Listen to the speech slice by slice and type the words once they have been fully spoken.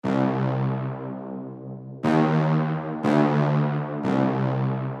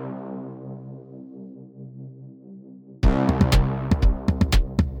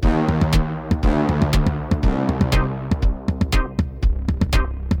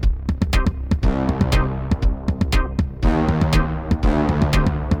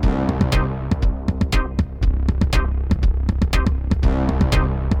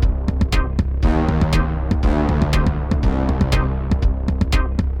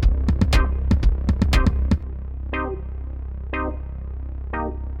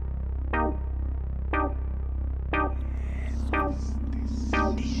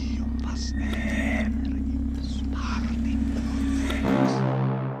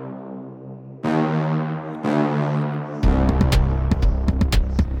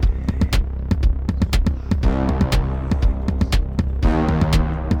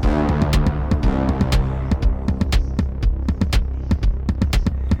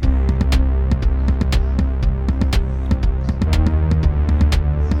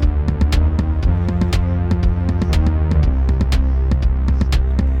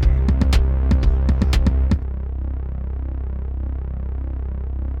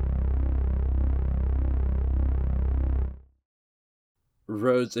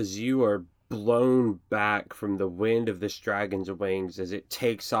Rose, as you are blown back from the wind of this dragon's wings, as it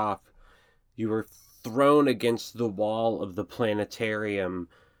takes off, you are thrown against the wall of the planetarium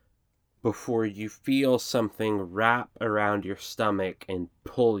before you feel something wrap around your stomach and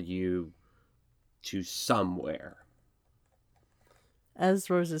pull you to somewhere. As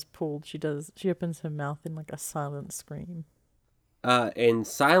Rose is pulled, she opens her mouth in like a silent scream. And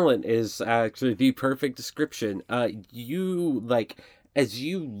silent is actually the perfect description. As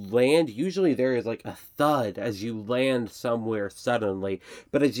you land, usually there is like a thud as you land somewhere suddenly,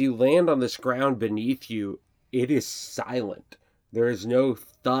 but as you land on this ground beneath you, it is silent. There is no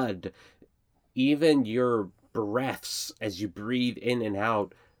thud. Even your breaths as you breathe in and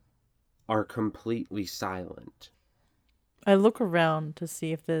out are completely silent. I look around to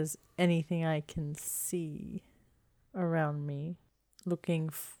see if there's anything I can see around me. Looking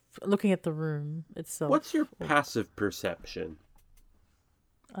at the room itself. What's your passive perception?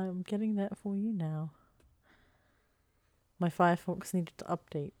 I'm getting that for you now. My Firefox needed to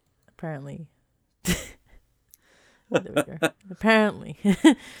update, apparently. There we go. Apparently.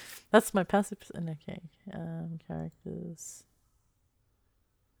 That's my passive... Okay. Characters.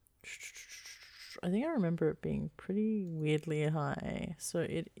 I think I remember it being pretty weirdly high. So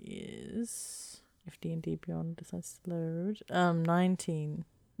it is... If D&D Beyond decides to load. 19.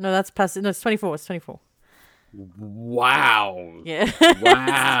 No, that's passive. No, it's 24. It's 24. Wow. Yeah.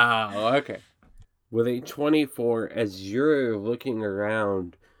 Wow. Okay. With a 24, as you're looking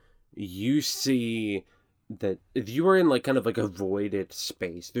around, you see that if you are in like kind of like a voided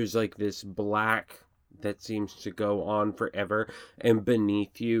space, there's like this black that seems to go on forever, and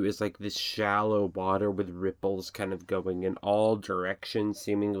beneath you is like this shallow water with ripples kind of going in all directions,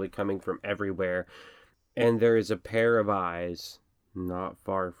 seemingly coming from everywhere, and there is a pair of eyes not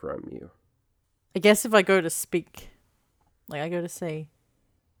far from you. I guess if I go to speak, like I go to say,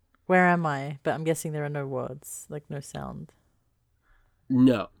 where am I? But I'm guessing there are no words, like no sound.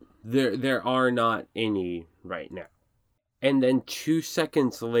 No, there are not any right now. And then 2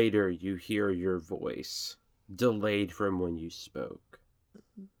 seconds later, you hear your voice, delayed from when you spoke.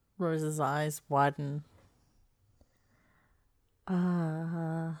 Rose's eyes widen.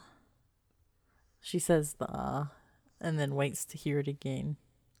 She says the and then waits to hear it again.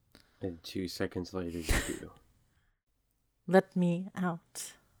 And 2 seconds later, you do. Let me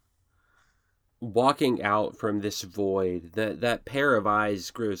out. Walking out from this void, that pair of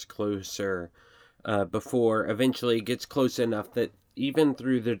eyes grows closer before eventually it gets close enough that even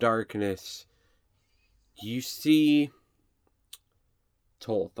through the darkness, you see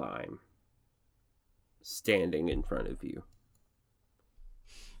Toltheim standing in front of you.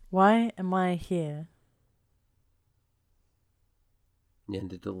 Why am I here?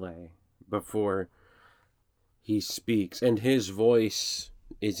 And a delay before he speaks, and his voice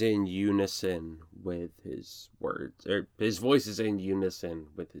is in unison with his words, or his voice is in unison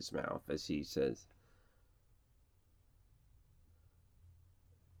with his mouth as he says,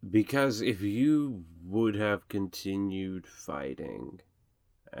 because if you would have continued fighting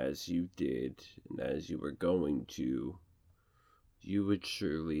as you did and as you were going to, you would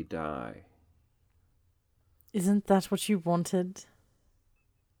surely die. Isn't that what you wanted?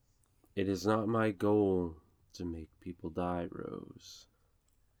 It is not my goal to make people die, Rose.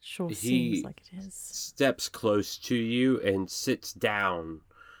 Sure seems like it is. Steps close to you and sits down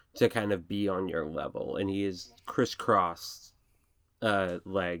to kind of be on your level, and he is crisscrossed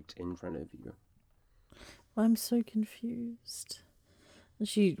legged in front of you. I'm so confused.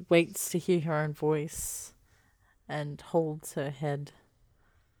 She waits to hear her own voice and holds her head.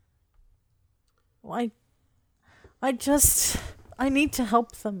 I need to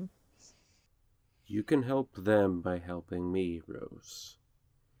help them. You can help them by helping me, Rose.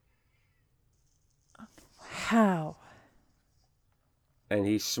 How? And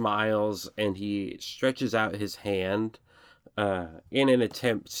he smiles and he stretches out his hand in an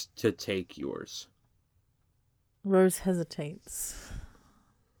attempt to take yours. Rose hesitates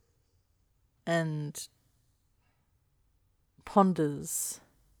and ponders.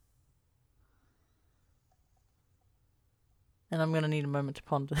 And I'm going to need a moment to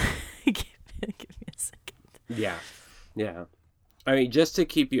ponder. Give me a second. Yeah. I mean, just to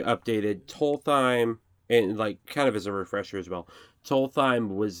keep you updated, Toltheim, and like kind of as a refresher as well,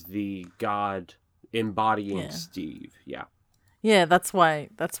 Toltheim was the god embodying Steve. Yeah. Yeah, that's why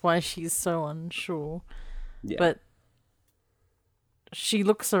she's so unsure. Yeah. But she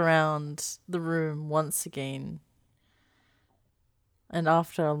looks around the room once again, and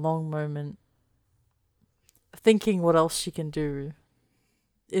after a long moment, thinking what else she can do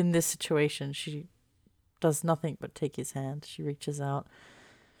in this situation, she does nothing but take his hand. She reaches out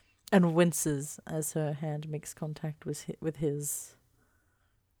and winces as her hand makes contact with his.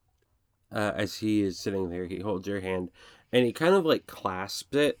 As he is sitting there, he holds your hand, and he kind of like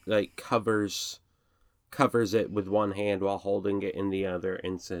clasps it, like covers it with one hand while holding it in the other,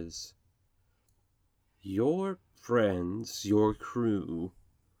 and says, "Your friends, your crew,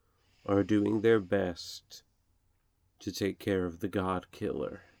 are doing their best to take care of the God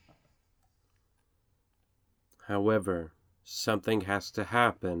Killer. However, something has to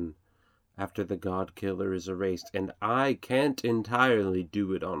happen after the God Killer is erased, and I can't entirely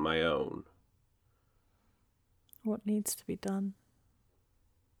do it on my own." What needs to be done?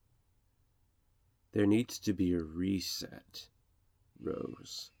 There needs to be a reset,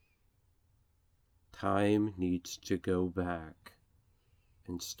 Rose. Time needs to go back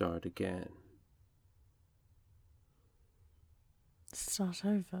and start again. Start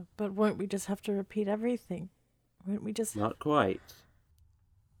over. But won't we just have to repeat everything? Won't we just... Not quite.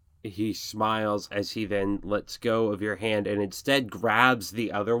 He smiles as he then lets go of your hand and instead grabs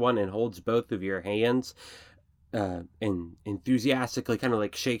the other one and holds both of your hands and enthusiastically kind of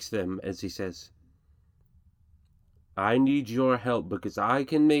like shakes them as he says, "I need your help because I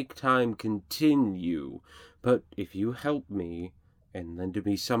can make time continue, but if you help me and lend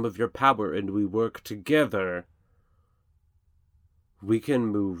me some of your power and we work together, we can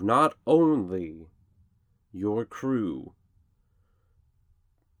move not only your crew,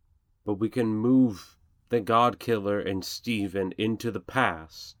 but we can move the God Killer and Steven into the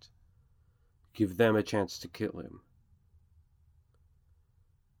past. Give them a chance to kill him.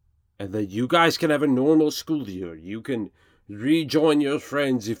 And then you guys can have a normal school year. You can rejoin your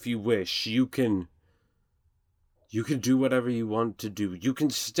friends if you wish. You can do whatever you want to do. You can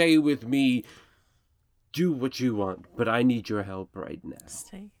stay with me. Do what you want. But I need your help right now."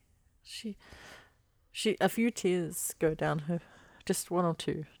 Stay. A few tears go down her... Just one or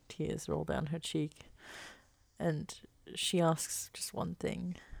two tears roll down her cheek. And she asks just one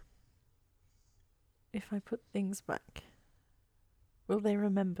thing. If I put things back, will they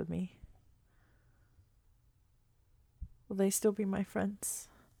remember me? Will they still be my friends?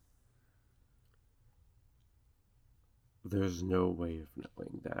 There's no way of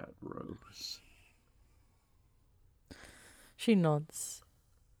knowing that, Rose. She nods,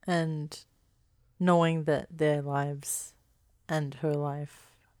 and knowing that their lives and her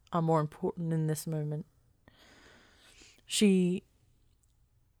life are more important in this moment, she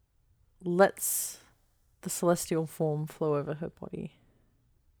lets the celestial form flow over her body.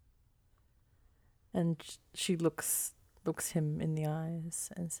 And she looks him in the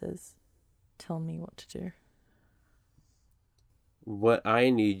eyes and says, "Tell me what to do." What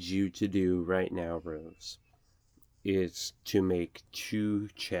I need you to do right now, Rose, is to make 2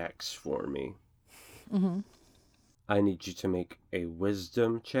 checks for me. Mm-hmm. I need you to make a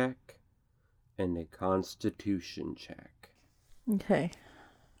wisdom check and a constitution check. Okay.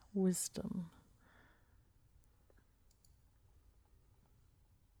 Wisdom.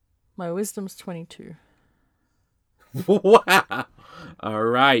 My wisdom's 22. Wow!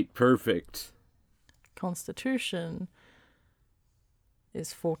 Alright, perfect. Constitution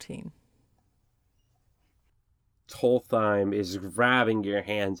is 14. Toltheim is grabbing your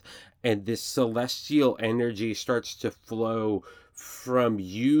hands, and this celestial energy starts to flow from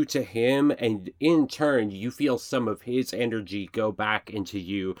you to him, and in turn, you feel some of his energy go back into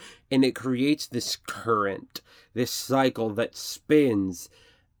you, and it creates this current, this cycle that spins.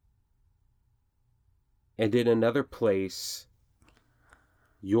 And in another place,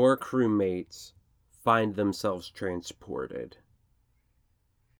 your crewmates find themselves transported.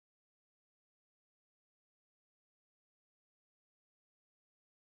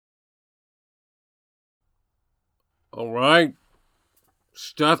 Alright,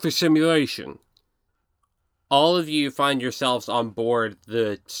 start the simulation. All of you find yourselves on board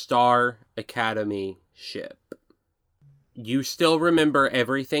the Star Academy ship. You still remember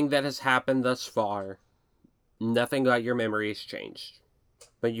everything that has happened thus far. Nothing about your memory has changed.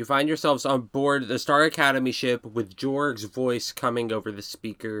 But you find yourselves on board the Star Academy ship with Jorg's voice coming over the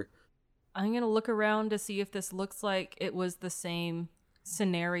speaker. I'm going to look around to see if this looks like it was the same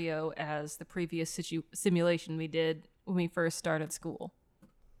scenario as the previous simulation we did when we first started school.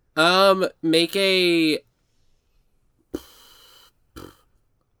 Make a...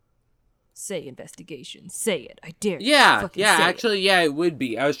 Say investigation. Say it. I dare you. Yeah, Fucking say actually, yeah, it would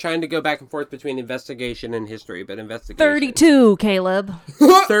be. I was trying to go back and forth between investigation and history, but investigation. 32, Caleb.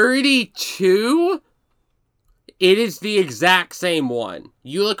 32? It is the exact same one.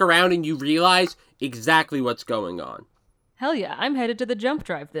 You look around and you realize exactly what's going on. Hell yeah, I'm headed to the jump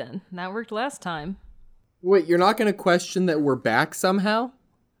drive then. That worked last time. Wait, you're not going to question that we're back somehow?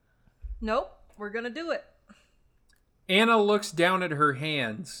 Nope, we're gonna do it. Anna looks down at her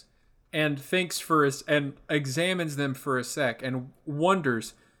hands and and examines them for a sec and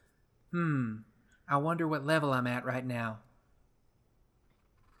wonders, I wonder what level I'm at right now.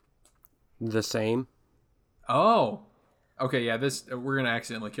 The same. Oh. Okay, yeah, we're going to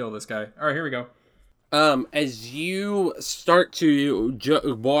accidentally kill this guy. All right, here we go. As you start to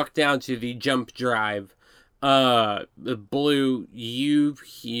walk down to the jump drive, Blue, you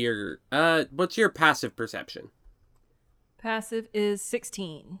hear, what's your passive perception? Passive is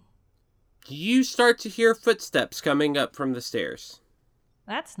 16. You start to hear footsteps coming up from the stairs.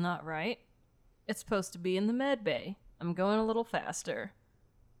 That's not right. It's supposed to be in the med bay. I'm going a little faster.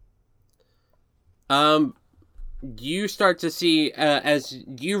 You start to see, as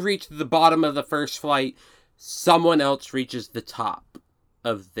you reach the bottom of the first flight, someone else reaches the top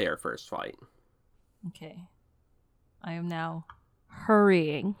of their first flight. Okay. I am now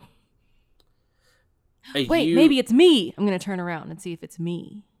hurrying. Wait, maybe it's me. I'm going to turn around and see if it's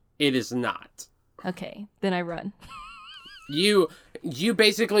me. It is not. Okay, then I run. You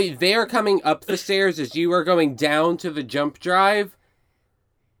basically, they're coming up the stairs as you are going down to the jump drive.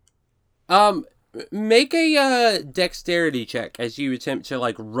 Make a dexterity check as you attempt to,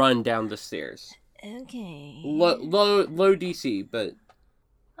 like, run down the stairs. Okay. Low DC, but...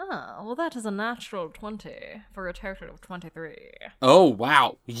 Oh, well that is a natural 20 for a total of 23. Oh,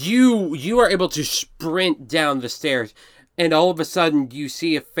 wow. You are able to sprint down the stairs, and all of a sudden you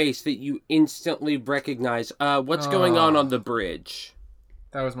see a face that you instantly recognize. What's going on the bridge?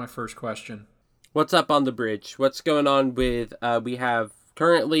 That was my first question. What's up on the bridge? What's going on with, we have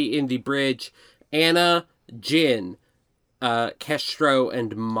currently in the bridge, Anna, Jin, Kestro,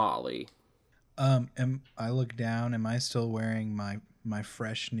 and Molly. I look down, am I still wearing my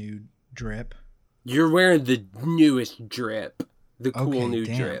fresh new drip? You're wearing the newest drip. The cool new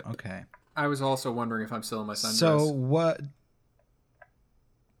drip. Okay. I was also wondering if I'm still in my sundress. So what...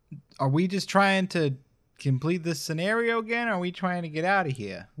 Are we just trying to complete this scenario again, or are we trying to get out of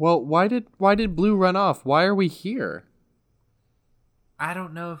here? Well, why did Blue run off? Why are we here? I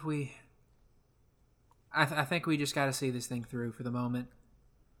don't know if we... I think we just got to see this thing through for the moment.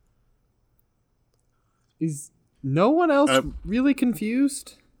 Is no one else really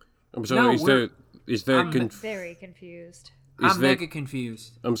confused? I'm sorry, No, is there Very confused. I'm mega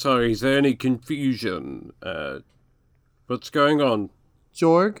confused. I'm sorry, is there any confusion? What's going on?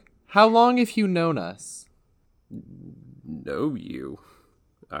 Jorg, how long have you known us? Know you?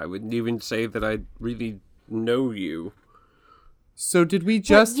 I wouldn't even say that I really know you. So did we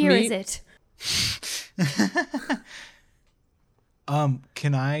just What year meet? is it?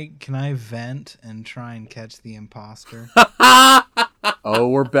 Can I vent and try and catch the imposter? Oh,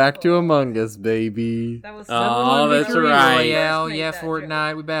 we're back to Among Us, baby. That was Oh, that's right. Royale, yeah,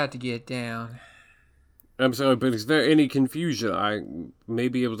 Fortnite, we about to get down. I'm sorry, but is there any confusion? I may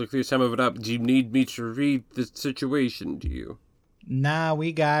be able to clear some of it up. Do you need me to read the situation to you? Nah,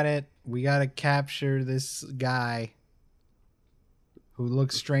 we got it. We gotta capture this guy who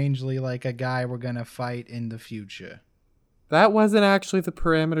looks strangely like a guy we're gonna fight in the future. That wasn't actually the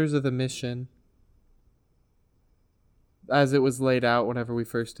parameters of the mission, as it was laid out whenever we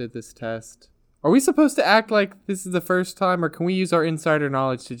first did this test. Are we supposed to act like this is the first time, or can we use our insider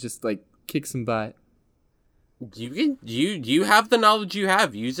knowledge to just, like, kick some butt? You have the knowledge you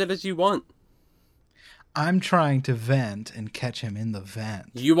have. Use it as you want. I'm trying to vent and catch him in the vent.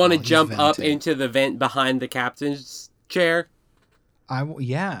 You want to while he's jump up venting. into the vent behind the captain's chair? I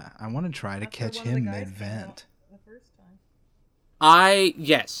want to try to catch him mid-vent.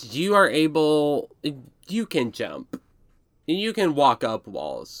 Yes, you are able, you can jump. You can walk up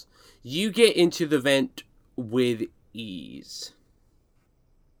walls. You get into the vent with ease.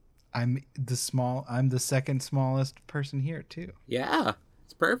 I'm the second smallest person here too. Yeah,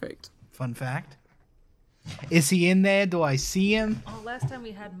 it's perfect. Fun fact. Is he in there? Do I see him? Oh, last time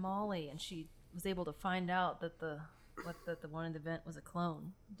we had Molly, and she was able to find out that the one in the vent was a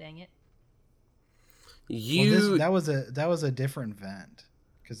clone. Dang it! That was a different vent,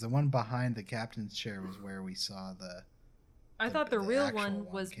 because the one behind the captain's chair was where we saw the. I thought the real actual one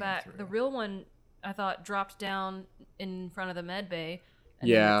was came back. through. The real one, I thought, dropped down in front of the med bay, and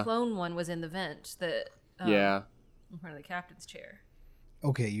Yeah. then the clone one was in the vent that Yeah. in front of the captain's chair.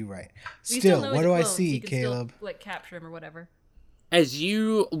 Okay, you're right. We Still, know what he's do a I clone, so see, you can still, Caleb? like, capture him or whatever. As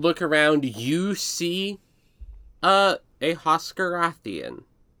you look around, you see a Hoskarathian.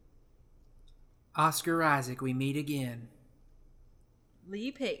 Oscar Isaac, we meet again.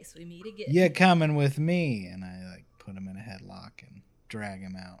 Lee Pace, we meet again. You're coming with me, and I put him in a headlock and drag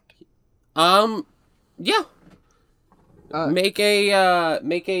him out. Yeah. Make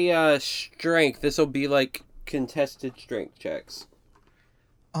a strength. This will be like contested strength checks.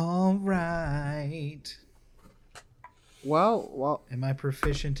 All right. Well. Am I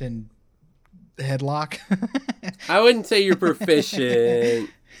proficient in headlock? I wouldn't say you're proficient. If you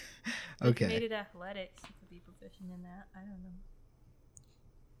made Okay. it athletics, you could be proficient in that. I don't know.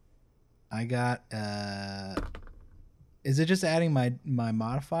 I got is it just adding my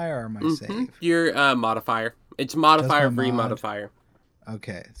modifier or my save? Your modifier. It's modifier Just my free mod. modifier.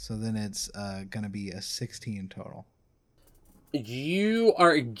 Okay, so then it's gonna be a 16 total. You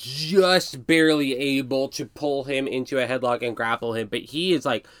are just barely able to pull him into a headlock and grapple him, but he is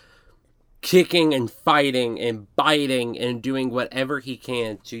like kicking and fighting and biting and doing whatever he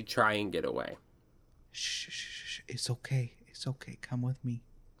can to try and get away. Shh. It's okay. It's okay. Come with me.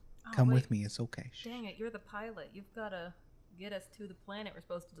 Oh, Come wait. with me. It's okay. Shh. Dang it, you're the pilot. You've got to get us to the planet we're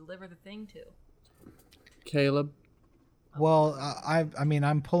supposed to deliver the thing to. Caleb. Well, I mean,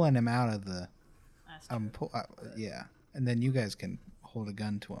 I'm pulling him out of the. That's true. Yeah, and then you guys can hold a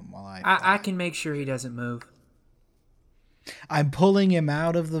gun to him while I can make sure he doesn't move. I'm pulling him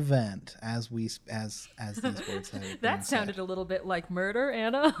out of the vent as these words have been That said. sounded a little bit like murder,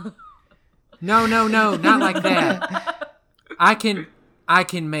 Anna. No, not like that. I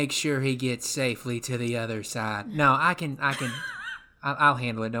can make sure he gets safely to the other side. No, I'll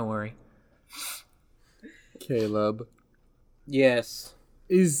handle it. Don't worry. Caleb. Yes.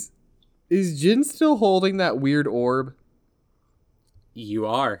 Is Jin still holding that weird orb? You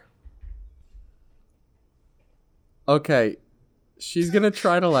are. Okay. She's gonna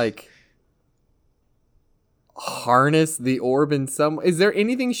try to like harness the orb in some. Is there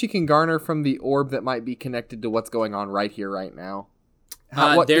anything she can garner from the orb that might be connected to what's going on right here, right now?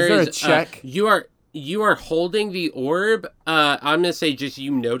 Is there a check? You are holding the orb. I'm gonna say just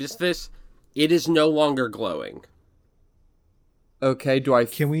you notice this. It is no longer glowing. Okay, do I...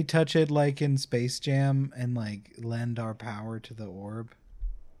 Can we touch it like in Space Jam and like lend our power to the orb?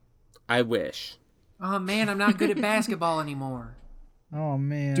 I wish. Oh man, I'm not good at basketball anymore. Oh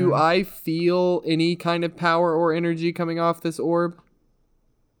man. Do I feel any kind of power or energy coming off this orb?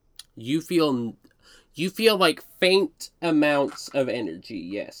 You feel like faint amounts of energy.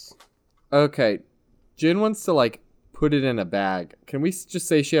 Yes. Okay. Jin wants to like put it in a bag. Can we just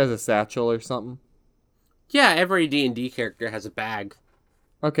say she has a satchel or something? Yeah, every D&D character has a bag.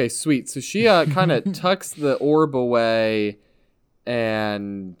 Okay, sweet. So she kind of tucks the orb away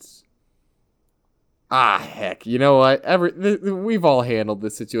and... heck. You know what? We've all handled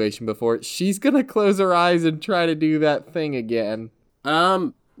this situation before. She's going to close her eyes and try to do that thing again.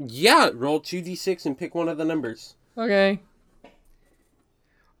 Yeah, roll 2d6 and pick one of the numbers. Okay.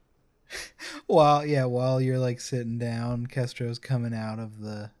 While you're like sitting down, Kestro's coming out of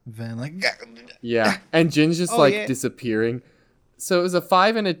the vent like Yeah, and Jin's just disappearing. So it was a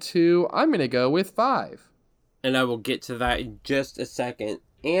 5 and a 2. I'm going to go with 5. And I will get to that in just a second.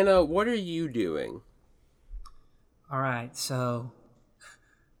 Anna, what are you doing? All right, so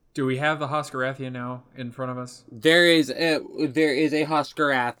Do we have the Hoskarathian now in front of us? There is a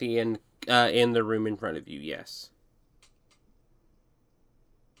Hoskarathian in the room in front of you, yes.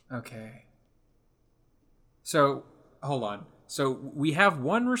 Okay. So, hold on. So, we have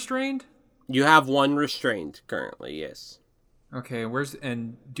one restrained? You have one restrained currently, yes. Okay,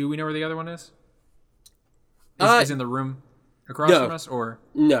 and do we know where the other one is? Is in the room across no. from us, or?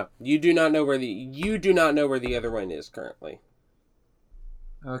 No, you do not know where the other one is currently.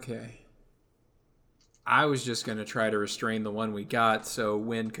 Okay. I was just going to try to restrain the one we got so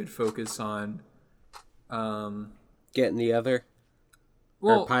Wynn could focus on Getting the other?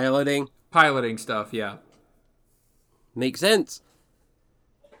 well, or piloting? Piloting stuff, yeah. Makes sense.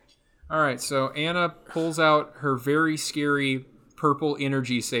 All right, so Anna pulls out her very scary purple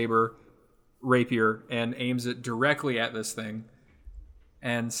energy saber rapier and aims it directly at this thing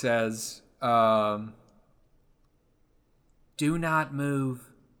and says, do not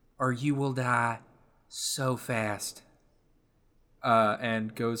move or you will die so fast.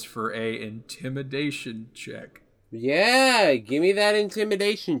 And goes for a intimidation check. Yeah, give me that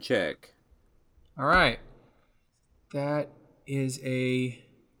intimidation check. All right. That is a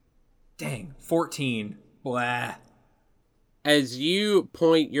 14. Blah. As you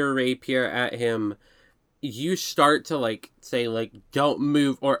point your rapier at him, you start to say don't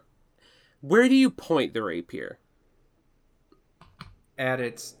move, or where do you point the rapier? At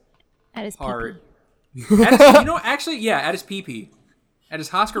its his heart. pee-pee. At his pee-pee. At his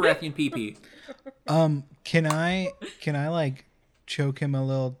Hoskarathian pee-pee. Can I like choke him a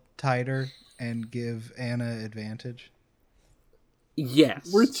little tighter and give Anna advantage? Yes.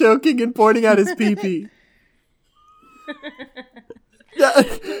 We're choking and pointing at his pee-pee.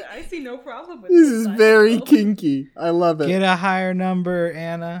 I see no problem with This is very kinky. I love it. Get a higher number,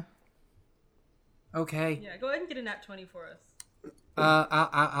 Anna. Okay. Yeah, go ahead and get a nat 20 for us.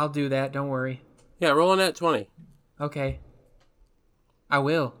 I'll do that. Don't worry. Yeah, roll a nat 20. Okay. I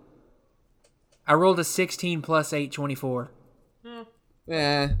will. I rolled a 16 plus 8, 24.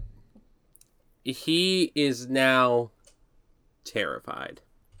 He is now terrified.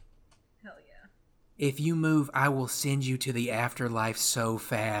 Hell yeah. If you move, I will send you to the afterlife so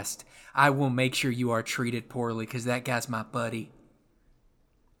fast. I will make sure you are treated poorly, because that guy's my buddy.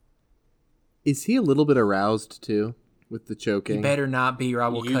 Is he a little bit aroused too with the He choking? better not be, or I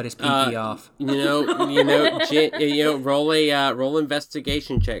will cut his pee-pee off. Roll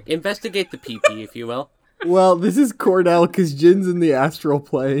investigation check. Investigate the pee-pee, if you will. Well, this is Cordell because Jin's in the astral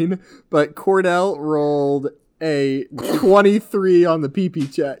plane, but Cordell rolled a 23 on the pee-pee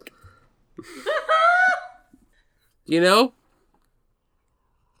check. You know,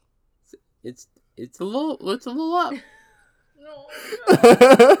 it's a little up.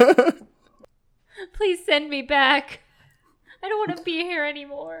 Please send me back. I don't want to be here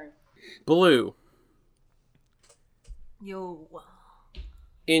anymore. Blue. Yo.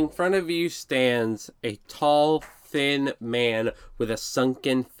 In front of you stands a tall, thin man with a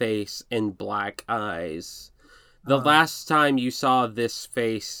sunken face and black eyes. The last time you saw this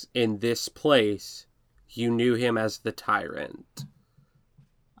face in this place, you knew him as the Tyrant.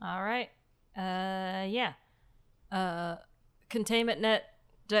 All right. Yeah. Containment net,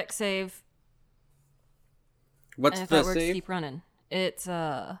 deck save. What's And if the that works, save? keep running. It's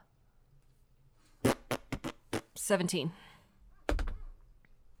 17.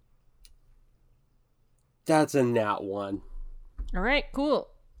 That's a nat 1. All right, cool.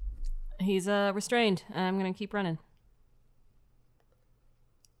 He's restrained. I'm gonna keep running.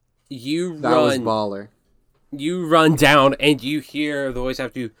 You That was run. baller. You run down and you hear the voice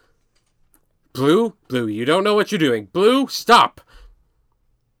after you. Blue, you don't know what you're doing. Blue, stop.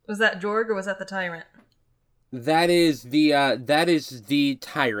 Was that Jorg or was that the tyrant? That is the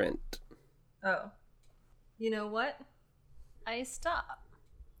Tyrant. Oh. You know what? I stop.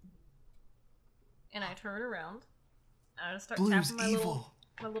 And I turn around. And I start tapping my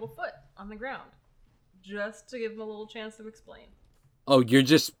little foot on the ground. Just to give him a little chance to explain. Oh, you're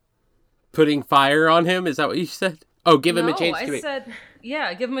just putting fire on him? Is that what you said? Oh, give him a chance to. I said,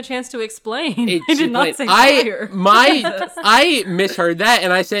 yeah, give him a chance to explain. It I should did not play- say fire. I misheard that,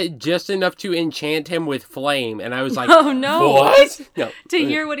 and I said just enough to enchant him with flame, and I was like, Oh, no. what? No. To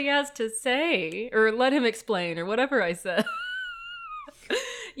hear what he has to say, or let him explain, or whatever I said.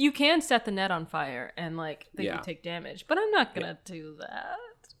 You can set the net on fire, and, like, they Yeah. can take damage, but I'm not gonna do that.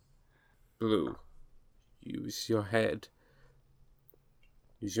 Blue, use your head.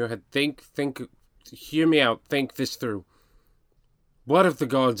 Use your head. Think, hear me out. Think this through. What have the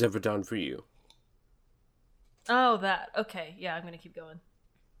gods ever done for you? Oh, that. Okay, yeah, I'm gonna keep going.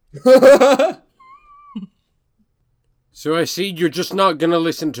 So I see you're just not gonna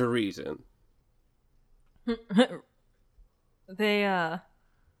listen to reason. They,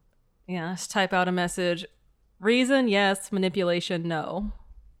 just type out a message. Reason, yes. Manipulation, no.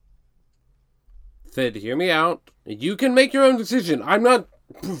 Then hear me out. You can make your own decision. I'm not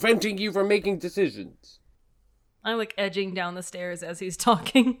preventing you from making decisions. I'm, like, edging down the stairs as he's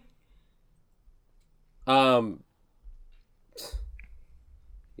talking.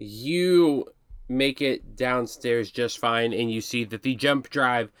 You make it downstairs just fine, and you see that the jump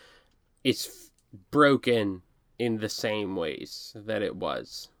drive is broken in the same ways that it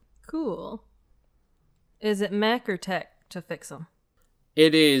was. Cool. Is it mech or tech to fix them?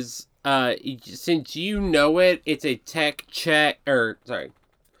 It is, since you know it, it's a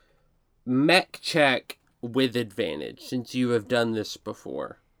mech check with advantage, since you have done this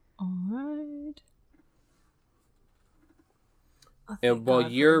before. Alright. And while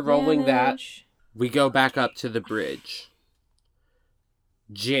you're rolling that, we go back up to the bridge.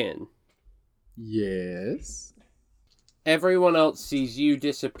 Jin. Yes. Everyone else sees you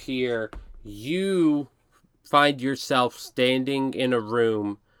disappear. You find yourself standing in a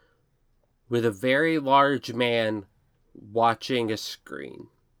room with a very large man watching a screen.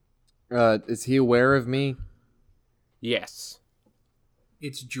 Is he aware of me? Yes.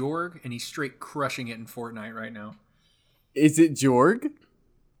 It's Jorg, and he's straight crushing it in Fortnite right now. Is it Jorg?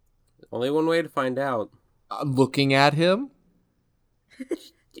 Only one way to find out. Looking at him?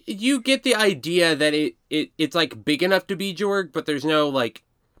 You get the idea that it's like big enough to be Jorg, but there's no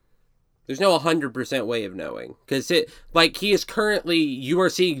 100% way of knowing. Because he is currently, you are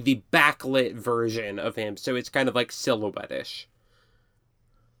seeing the backlit version of him, so it's kind of like silhouette-ish.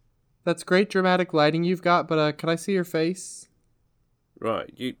 That's great dramatic lighting you've got, but can I see your face?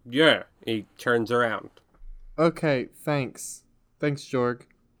 Right. Yeah. He turns around. Okay, thanks. Thanks, Jorg.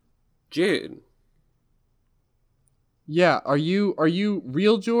 Jin. Yeah, are you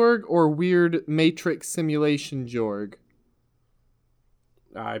real Jorg or weird Matrix simulation Jorg?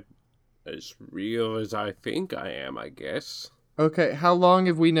 I'm as real as I think I am, I guess. Okay, how long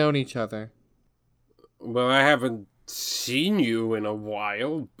have we known each other? Well, I haven't seen you in a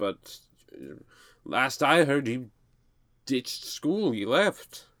while, but last I heard you ditched school. You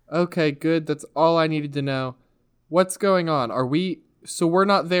left. Okay, good. That's all I needed to know. What's going on? So we're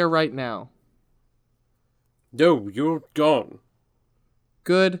not there right now. No, you're gone.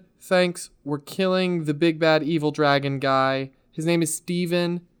 Good, thanks. We're killing the big bad evil dragon guy. His name is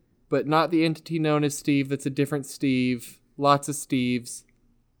Steven, but not the entity known as Steve. That's a different Steve. Lots of Steves.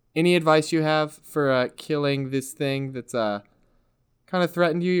 Any advice you have for killing this thing that's kind of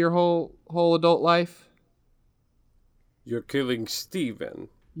threatened you your whole adult life? You're killing Steven.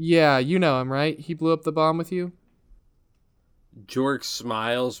 Yeah, you know him, right? He blew up the bomb with you? Jorg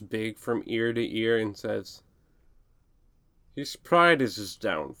smiles big from ear to ear and says, his pride is his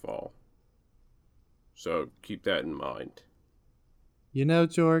downfall. So keep that in mind. You know,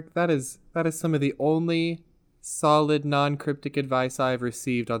 Jorg, that is some of the only solid, non-cryptic advice I've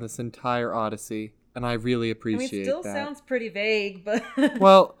received on this entire Odyssey, and I really appreciate it still that. sounds pretty vague, but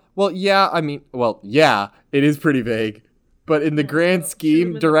well, yeah, it is pretty vague, but in the grand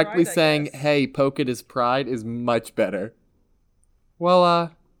scheme, directly saying, "Hey, poke at his pride" is much better.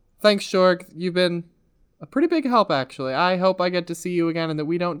 Well, thanks, Jorg. You've been a pretty big help, actually. I hope I get to see you again and that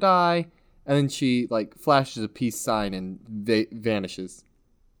we don't die. And then she, flashes a peace sign and vanishes.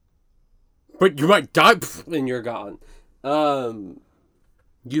 But you might die when you're gone.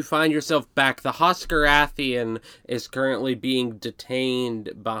 You find yourself back. The Hoskarathian is currently being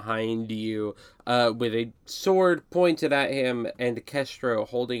detained behind you with a sword pointed at him and Kestro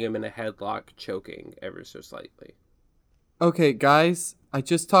holding him in a headlock, choking ever so slightly. Okay, guys, I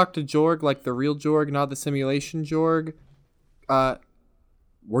just talked to Jorg, like the real Jorg, not the simulation Jorg.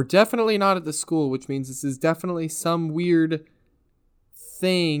 We're definitely not at the school, which means this is definitely some weird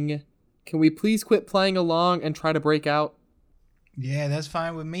thing. Can we please quit playing along and try to break out? Yeah, that's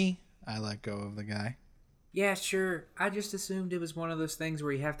fine with me. I let go of the guy. Yeah, sure. I just assumed it was one of those things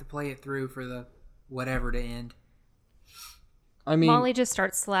where you have to play it through for the whatever to end. I mean, Molly just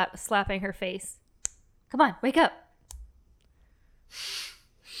starts slapping her face. Come on, wake up.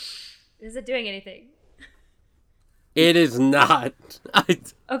 Is it doing anything? It is not.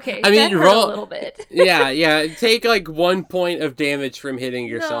 Okay, I mean, that hurt roll a little bit. yeah. Take 1 point of damage from hitting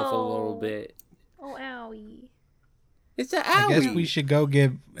yourself a little bit. Oh, owie. It's an owie. I guess we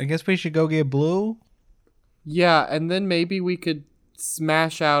should go get Blue. yeah, and then maybe we could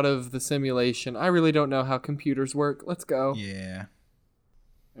smash out of the simulation. I really don't know how computers work. Let's go. Yeah.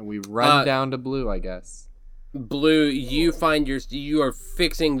 And we run down to Blue, I guess. Blue, you find you are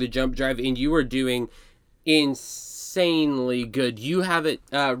fixing the jump drive and you are doing insanely good. You have it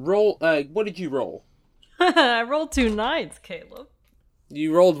roll what did you roll? I rolled 2 9s, Caleb.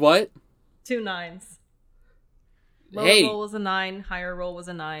 You rolled what? 2 9s. Lower roll was a 9, higher roll was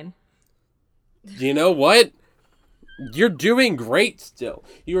a 9. You know what? You're doing great still.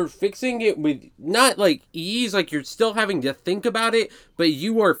 You're fixing it with not ease, you're still having to think about it, but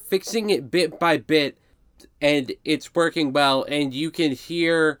you are fixing it bit by bit and it's working well, and you can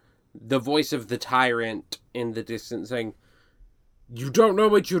hear the voice of the tyrant in the distance saying, you don't know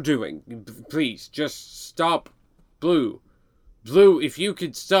what you're doing. Please, just stop. Blue, if you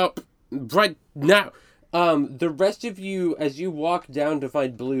could stop right now. The rest of you, as you walk down to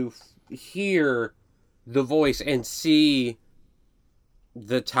find Blue, hear the voice and see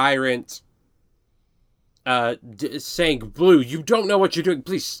the tyrant saying, Blue, you don't know what you're doing.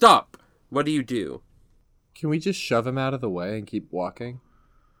 Please stop. What do you do? Can we just shove him out of the way and keep walking?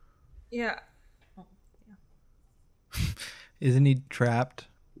 Yeah. Isn't he trapped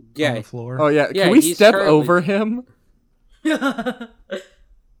on the floor? Oh, yeah. Yeah, Can we he's step currently- over him? Yeah.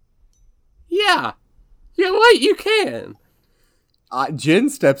 Yeah, what? You can. Jin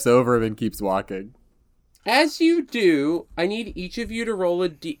steps over him and keeps walking. As you do, I need each of you to roll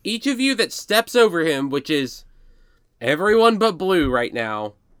each of you that steps over him, which is everyone but Blue right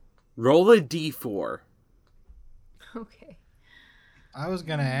now, roll a d4. Okay. I was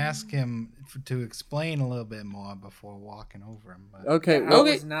gonna ask him to explain a little bit more before walking over him, but Okay, I well,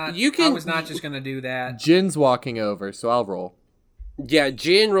 was not just going to do that. Jin's walking over, so I'll roll. Yeah,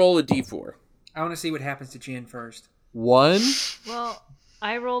 Jin, roll a d4. I want to see what happens to Jin first. 1. Well,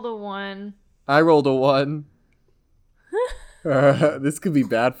 I rolled a 1. I rolled a 1. This could be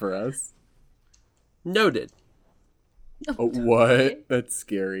bad for us. Noted. Oh, what? That's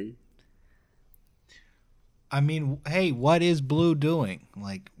scary. I mean, hey, what is Blue doing?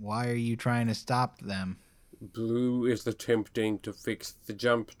 Like, why are you trying to stop them? Blue is attempting to fix the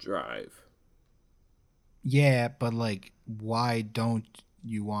jump drive. Yeah, but like, why don't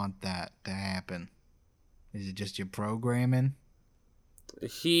you want that to happen? Is it just your programming?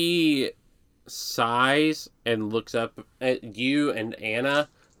 He sighs and looks up at you and Anna.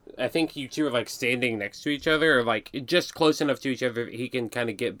 I think you two are like standing next to each other, or like just close enough to each other that he can kind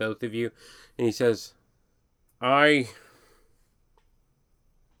of get both of you. And he says, I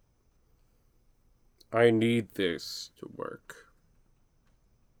need this to work.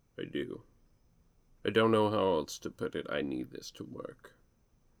 I do. I don't know how else to put it. I need this to work.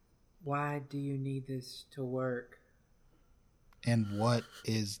 Why do you need this to work? And what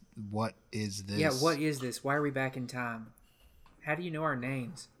is this? Yeah, what is this? Why are we back in time? How do you know our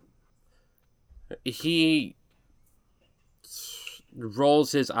names? He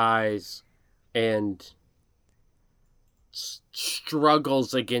rolls his eyes and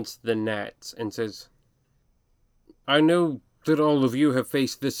struggles against the nets and says, I know that all of you have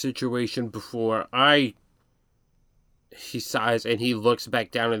faced this situation before. He sighs and he looks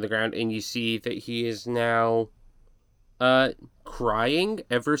back down in the ground, and you see that he is now crying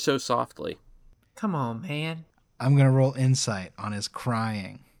ever so softly. Come on, man. I'm gonna roll insight on his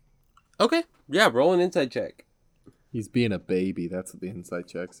crying. Okay, yeah, roll an insight check. He's being a baby. That's what the insight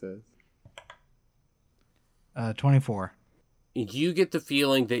check says. 24. You get the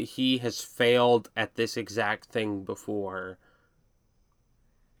feeling that he has failed at this exact thing before.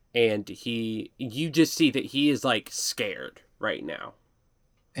 And you just see that he is like scared right now.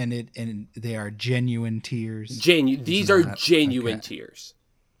 And they are genuine tears. These are genuine tears.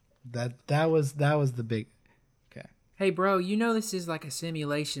 That was the big. Okay. Hey, bro, you know this is like a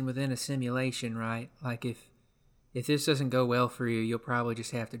simulation within a simulation, right? Like if this doesn't go well for you, you'll probably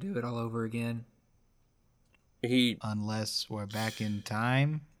just have to do it all over again. Unless we're back in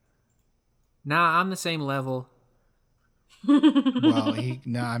time. Nah, I'm the same level. Well, he's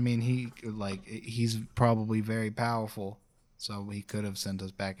probably very powerful, so he could have sent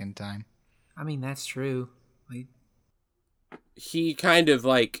us back in time. I mean, that's true. He kind of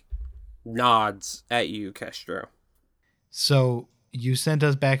like nods at you, Kestro. So you sent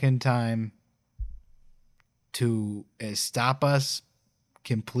us back in time to stop us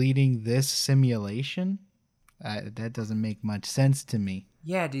completing this simulation? That doesn't make much sense to me.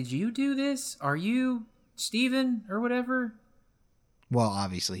 Yeah, did you do this? Are you Steven or whatever? Well,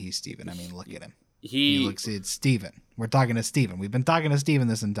 obviously he's Steven. I mean, look at him. It's Steven. We're talking to Steven. We've been talking to Steven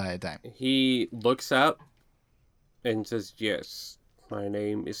this entire time. He looks up and says, yes, my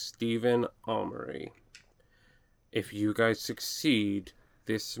name is Stephen Amory. If you guys succeed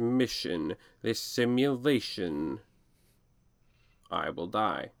this mission, this simulation, I will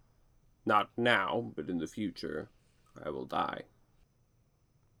die. Not now, but in the future, I will die.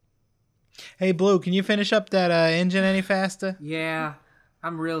 Hey, Blue, can you finish up that engine any faster? Yeah,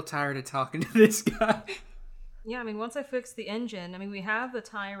 I'm real tired of talking to this guy. Yeah, I mean, once I fix the engine, I mean, we have the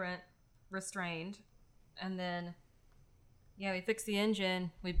tyrant restrained, and then, yeah, we fix the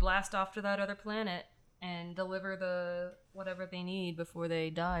engine, we blast off to that other planet, and deliver the whatever they need before they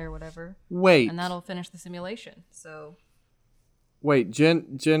die or whatever. Wait. And that'll finish the simulation, so... Wait,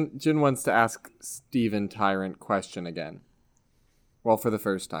 Jin wants to ask Steven Tyrant question again. Well, for the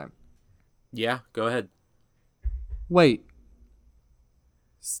first time. Yeah, go ahead. Wait.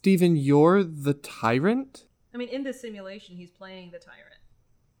 Steven, you're the tyrant? I mean, in this simulation, he's playing the tyrant.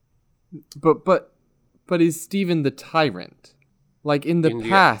 But is Steven the tyrant? Like in the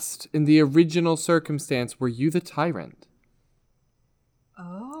past, in the original circumstance, were you the tyrant?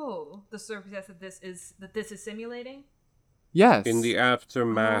 Oh, the circumstance that this is simulating? Yes. In the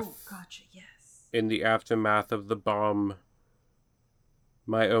aftermath. Oh, gotcha, yes. In the aftermath of the bomb,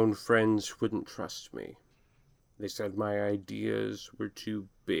 my own friends wouldn't trust me. They said my ideas were too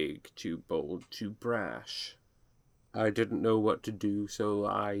big, too bold, too brash. I didn't know what to do, so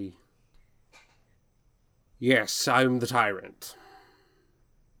Yes, I'm the tyrant.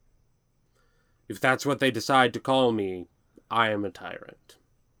 If that's what they decide to call me, I am a tyrant.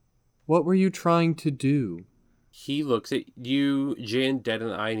 What were you trying to do? He looks at you, Jin, dead in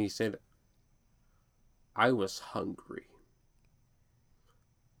the eye, and he said, I was hungry.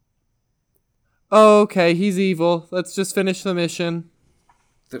 Oh, okay, he's evil. Let's just finish the mission.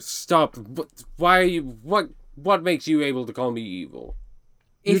 Stop. Why are you... What makes you able to call me evil?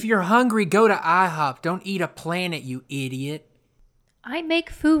 If you're hungry, go to IHOP. Don't eat a planet, you idiot. I make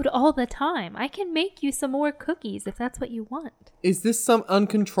food all the time. I can make you some more cookies if that's what you want. Is this some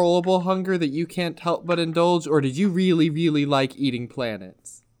uncontrollable hunger that you can't help but indulge, or did you really, really like eating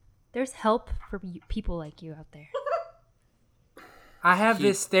planets? There's help for people like you out there. I have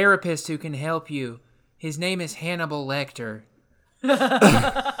this therapist who can help you. His name is Hannibal Lecter.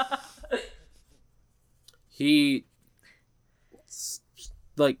 He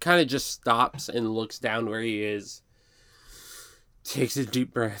kind of just stops and looks down where he is, takes a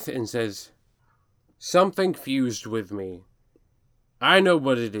deep breath and says, "Something fused with me. I know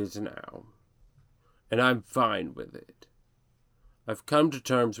what it is now, and I'm fine with it. I've come to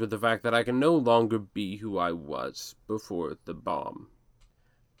terms with the fact that I can no longer be who I was before the bomb.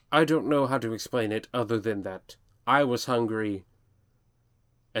 I don't know how to explain it other than that I was hungry,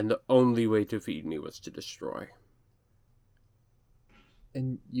 and the only way to feed me was to destroy."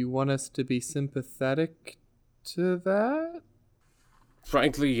 And you want us to be sympathetic to that?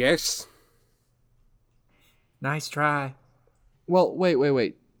 Frankly, yes. Nice try. Well,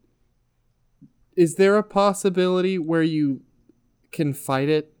 wait. Is there a possibility where you can fight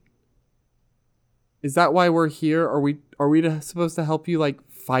it? Is that why we're here? Are we supposed to help you,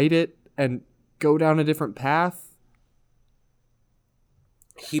 fight it and go down a different path?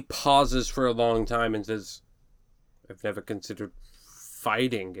 He pauses for a long time and says, "I've never considered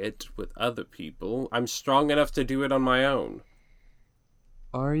fighting it with other people. I'm strong enough to do it on my own."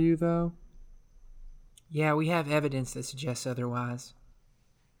 Are you, though? Yeah, we have evidence that suggests otherwise.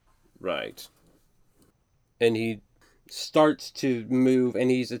 Right. And he starts to move,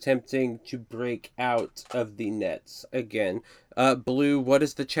 and he's attempting to break out of the nets again. Blue, what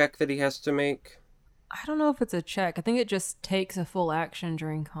is the check that he has to make? I don't know if it's a check. I think it just takes a full action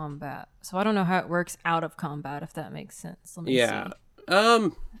during combat. So I don't know how it works out of combat, if that makes sense. Let me see.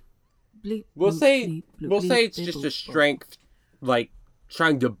 Bleep, we'll say it's just a strength,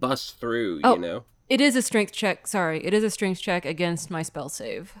 trying to bust through, you know? It is a strength check. Sorry. It is a strength check against my spell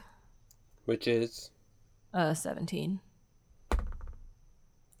save. Which is? 17.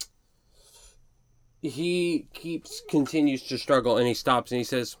 He continues to struggle, and he stops and he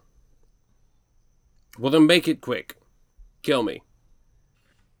says, "Well, then make it quick. Kill me."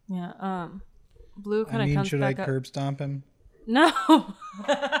 Yeah, Blue kind of I mean, comes should back I up. curb stomp him? No!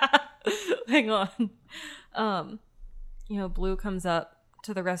 Hang on. Blue comes up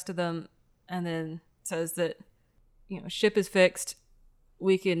to the rest of them and then says that, ship is fixed.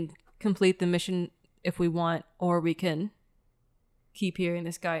 We can complete the mission if we want, or we can keep hearing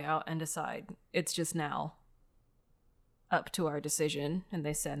this guy out and decide. It's just now up to our decision, and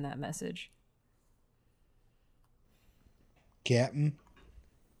they send that message. Captain?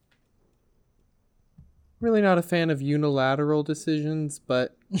 Really not a fan of unilateral decisions,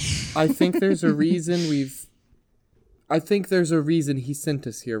 but I think there's a reason he sent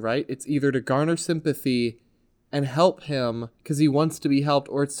us here, right? It's either to garner sympathy and help him because he wants to be helped,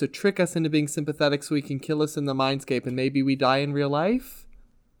 or it's to trick us into being sympathetic so he can kill us in the mindscape and maybe we die in real life?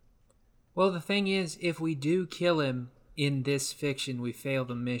 Well, the thing is, if we do kill him in this fiction, we fail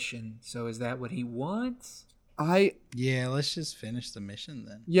the mission. So is that what he wants? Yeah, let's just finish the mission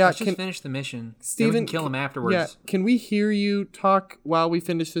then. Yeah, let's just finish the mission. Steven, then we can kill him afterwards. Yeah, can we hear you talk while we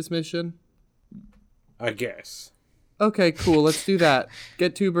finish this mission? I guess. Okay, cool. Let's do that.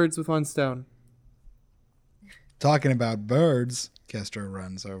 Get 2 birds with 1 stone. Talking about birds, Kestro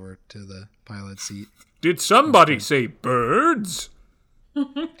runs over to the pilot seat. Did somebody say birds?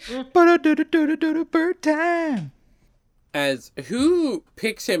 Bird time! As who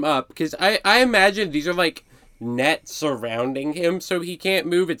picks him up? Because I imagine these are nets surrounding him so he can't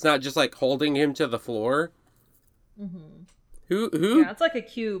move. It's not just holding him to the floor. Mm-hmm. Who? Yeah, it's like a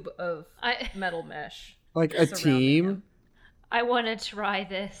cube of metal mesh. Like a team? Him. I want to try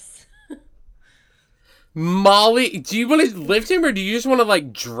this. Molly, do you want to lift him or do you just want to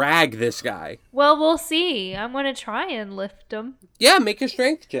drag this guy? Well, we'll see. I'm going to try and lift him. Yeah, make a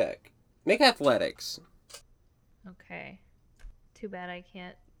strength check. Make athletics. Okay. Too bad I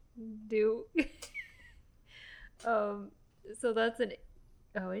can't do. So that's an.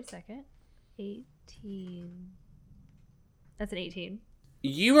 Oh, wait a second. 18. That's an 18.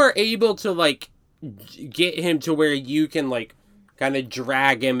 You are able to get him to where you can kind of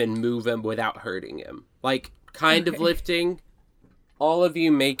drag him and move him without hurting him. Kind of lifting. All of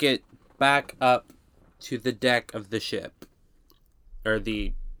you make it back up to the deck of the ship. Or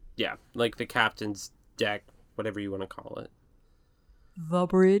the captain's deck, whatever you want to call it. The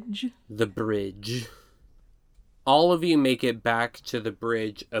bridge. The bridge. All of you make it back to the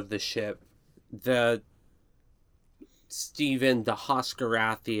bridge of the ship. Stephen, the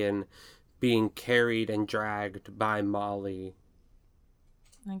Hoskarathian, being carried and dragged by Molly,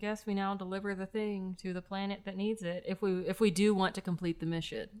 I guess we now deliver the thing to the planet that needs it. If we do want to complete the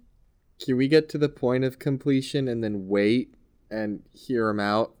mission. Can we get to the point of completion and then wait and hear him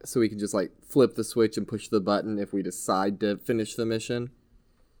out so we can just like flip the switch and push the button if we decide to finish the mission?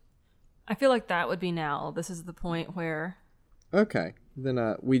 I feel like that would be now. This is the point where. Okay,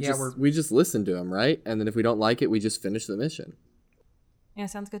 then we just listen to him, right? And then if we don't like it, we just finish the mission. Yeah,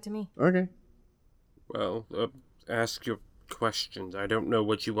 sounds good to me. Okay. Well, ask your questions. I don't know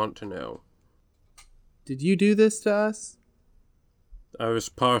what you want to know. Did you do this to us? I was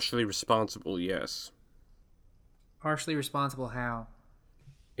partially responsible, yes. Partially responsible how?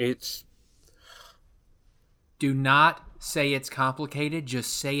 It's... Do not say it's complicated.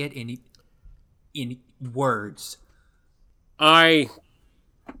 Just say it in words. I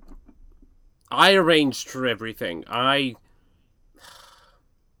arranged for everything. I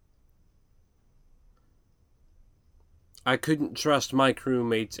couldn't trust my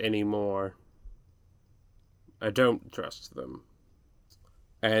crewmates anymore. I don't trust them.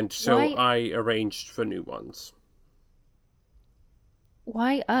 And so Why? I arranged for new ones.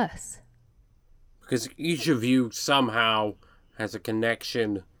 Why us? Because each of you somehow has a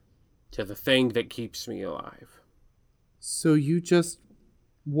connection to the thing that keeps me alive. So you just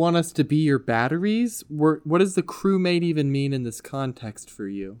want us to be your batteries? What does the crewmate even mean in this context for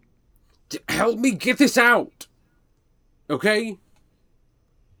you? Help me get this out! Okay?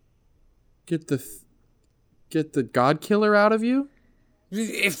 Get the God Killer out of you?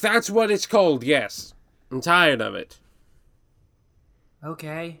 If that's what it's called, yes. I'm tired of it.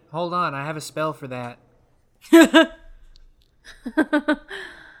 Okay, hold on. I have a spell for that. Oh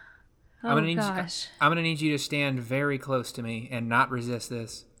gosh. I'm gonna need you to stand very close to me and not resist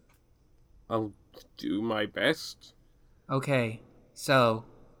this. I'll do my best. Okay, so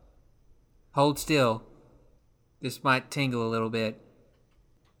hold still. This might tingle a little bit.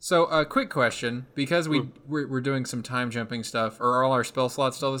 So, a quick question, because we're doing some time jumping stuff. Are all our spell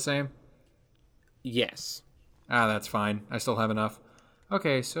slots still the same? Yes. That's fine. I still have enough.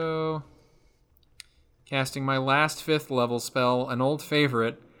 Okay, so casting my last 5th level spell, an old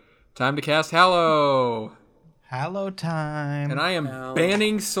favorite. Time to cast Hallow! Hallow time. And I am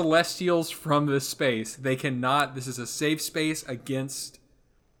banning Celestials from this space. They cannot. This is a safe space against...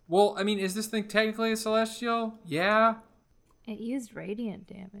 Well, I mean, is this thing technically a Celestial? Yeah. It used radiant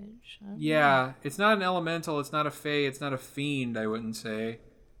damage. I don't know. Yeah. It's not an Elemental. It's not a Fae. It's not a Fiend, I wouldn't say.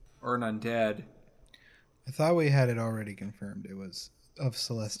 Or an Undead. I thought we had it already confirmed. It was of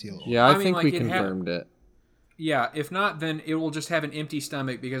Celestial. Yeah, I mean, think like, we it confirmed it. Yeah, if not, then it will just have an empty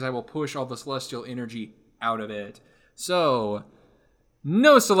stomach because I will push all the Celestial energy out of it. So,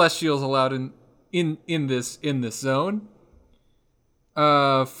 no Celestials allowed in this zone.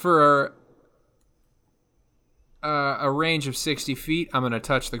 For a range of 60 feet, I'm going to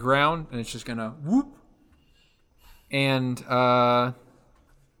touch the ground, and it's just going to whoop. And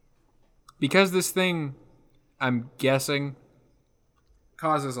because this thing, I'm guessing,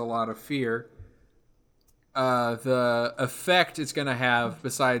 causes a lot of fear, the effect it's going to have,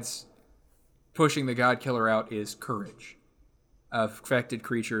 besides pushing the God Killer out, is courage. Affected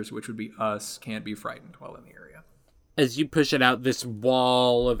creatures, which would be us, can't be frightened while in the area. As you push it out, this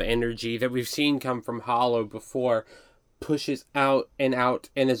wall of energy that we've seen come from Hollow before pushes out, and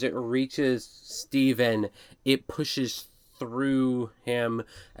as it reaches Steven, it pushes through him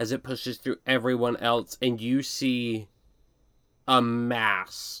as it pushes through everyone else, and you see a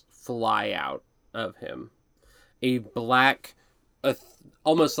mass fly out of him. A black,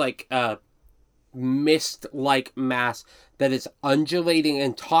 almost like a mist-like mass that is undulating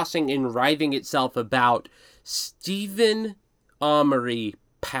and tossing and writhing itself about. Stephen Amory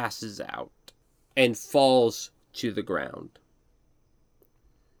passes out and falls to the ground.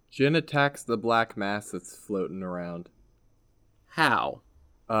 Jin attacks the black mass that's floating around. How?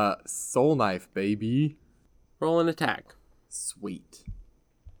 Soul Knife, baby. Roll an attack. Sweet.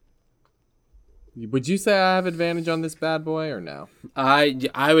 Would you say I have advantage on this bad boy or no?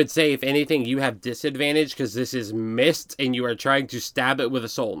 I would say, if anything, you have disadvantage because this is mist and you are trying to stab it with a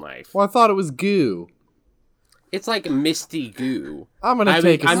soul knife. Well, I thought it was goo. It's like misty goo. I'm not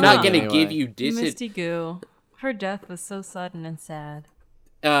going to give you disadvantage. Misty Goo. Her death was so sudden and sad.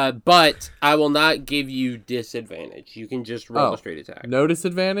 But I will not give you disadvantage. You can just roll a straight attack. No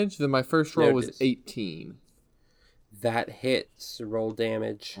disadvantage? Then my first roll was dis. 18. That hits. Roll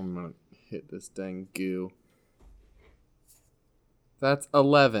damage. I'm going to hit this dang goo. That's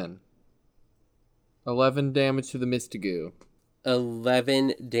 11. 11 damage to the misty goo.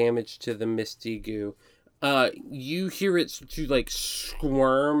 11 damage to the misty goo. You hear it to like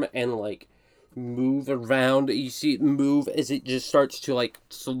squirm and like move around. You see it move as it just starts to like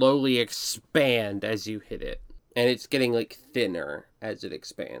slowly expand as you hit it. And it's getting like thinner as it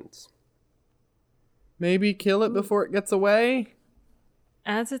expands. Maybe kill it before it gets away?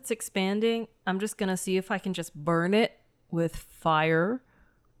 As it's expanding, I'm just gonna see if I can just burn it with fire.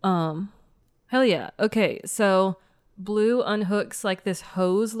 Hell yeah. Okay, so Blue unhooks like this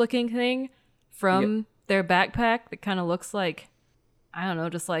hose looking thing from their backpack that kind of looks like, I don't know,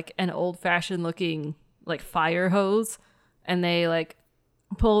 just like an old fashioned looking like fire hose. And they like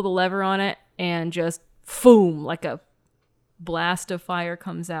pull the lever on it and just boom, like a blast of fire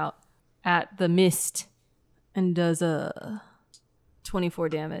comes out at the mist and does a 24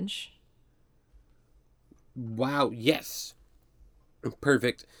 damage. Wow, yes.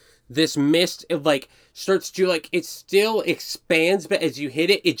 Perfect. This mist, it like starts to like, it still expands, but as you hit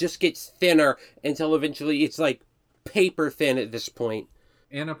it, it just gets thinner until eventually it's like paper thin at this point.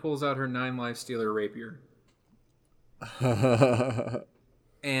 Anna pulls out her 9 life stealer rapier.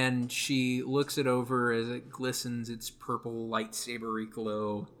 And she looks it over as it glistens its purple lightsabery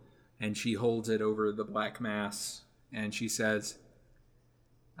glow. And she holds it over the black mass. And she says,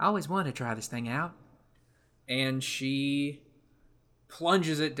 I always wanted to try this thing out. and she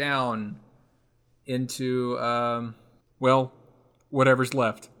plunges it down into, well, whatever's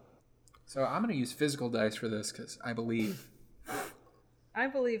left. So I'm going to use physical dice for this because I believe. I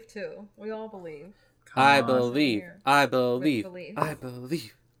believe too. We all believe. I believe. I believe. Believe. I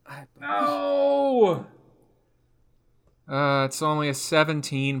believe. I believe. No! It's only a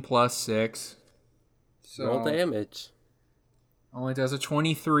 17 plus 6. So Roll damage. only does a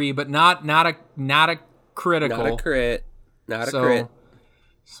 23, but not a critical. Not a crit. Not a so, crit.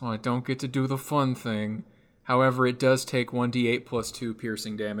 So I don't get to do the fun thing. However, it does take 1d8 plus 2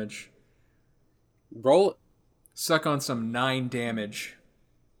 piercing damage. Roll. Suck on some 9 damage.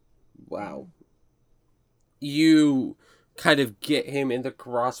 Wow. You kind of get him in the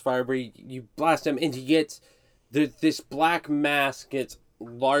crossfire where you blast him and he gets... this black mass gets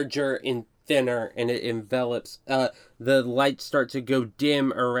larger and thinner and it envelops. The lights start to go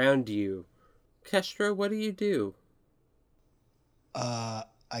dim around you. Kestra, what do you do?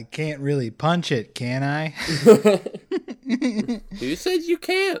 I can't really punch it, can I? Who said you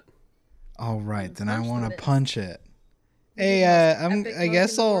can't? All right, then I Punch want the to bits. punch it. Hey, I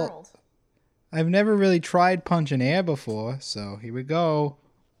guess I'll. I've never really tried punching air before, so here we go.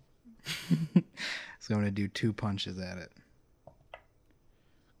 So I'm gonna do 2 punches at it.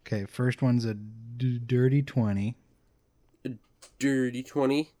 Okay, first one's a dirty 20. Dirty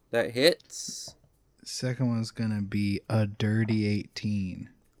 20. That hits. Second one's gonna be a dirty 18.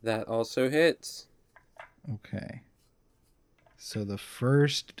 That also hits. Okay. So the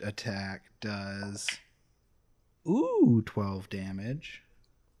first attack does 12 damage.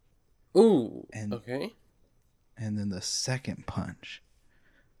 Ooh. And- Okay. And then the second punch.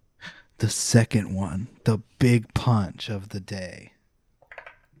 The second one. The big punch of the day.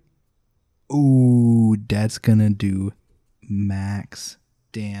 Ooh, that's gonna do max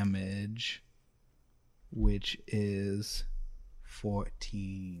damage, which is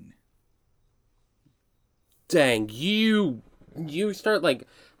 14. Dang, you start like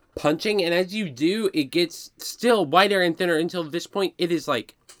punching, and as you do, it gets still wider and thinner until this point it is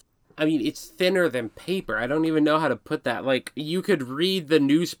like, I mean, it's thinner than paper. I don't even know how to put that. Like, you could read the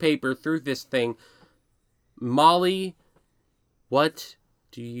newspaper through this thing. Molly, what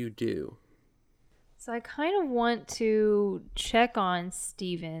do you do? So I kind of want to check on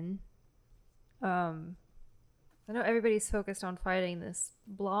Steven. I know everybody's focused on fighting this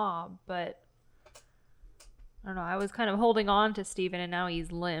blob, but I don't know. I was kind of holding on to Steven and now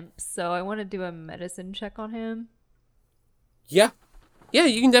he's limp. So I want to do a medicine check on him. Yeah,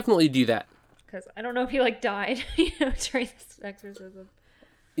 you can definitely do that. Because I don't know if he died, during this exorcism.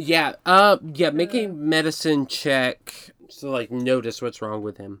 Yeah, make a medicine check to notice what's wrong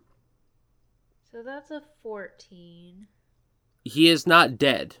with him. So that's a 14. He is not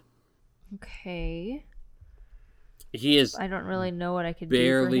dead. Okay. He is I don't really know what I could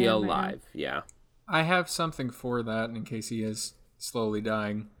barely do for him alive. Yeah. I have something for that in case he is slowly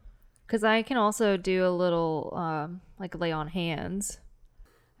dying. Because I can also do a little, lay on hands.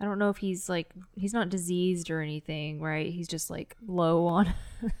 I don't know if he's not diseased or anything, right? He's just low on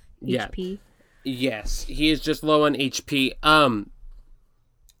Yeah. HP. Yes, he is just low on HP.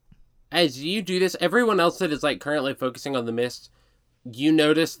 As you do this, everyone else that is currently focusing on the mist, you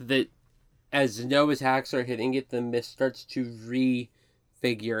notice that as no attacks are hitting it, the mist starts to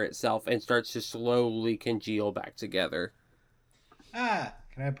refigure itself and starts to slowly congeal back together. Can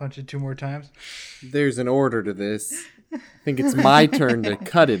I punch it 2 more times? There's an order to this. I think it's my turn to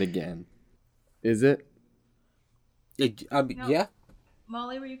cut it again. Is it? No. Yeah.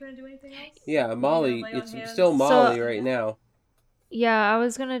 Molly, were you going to do anything else? Yeah, Were you Molly. gonna lay on It's hands? still Molly right now. Yeah, I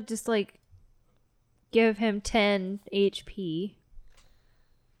was gonna just like give him 10 HP.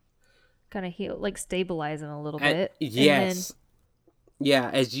 Kind of heal, like stabilize him a little bit. Yes. Yeah,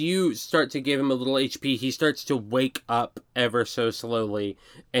 as you start to give him a little HP, he starts to wake up ever so slowly,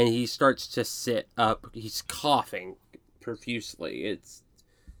 and he starts to sit up. He's coughing profusely. It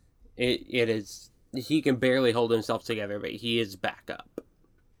is. He can barely hold himself together, but he is back up,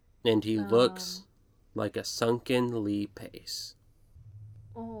 and he looks like a sunken Lee Pace.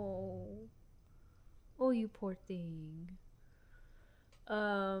 Oh, you poor thing.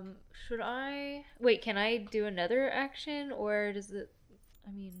 Should I wait? Can I do another action, or does it?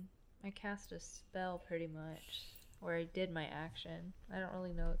 I mean, I cast a spell pretty much, or I did my action. I don't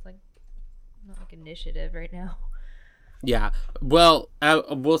really know. It's like not like initiative right now. Yeah, well,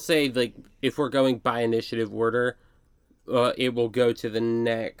 we'll say like if we're going by initiative order, it will go to the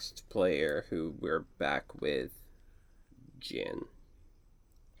next player who we're back with, Jin.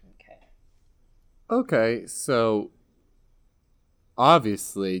 Okay, so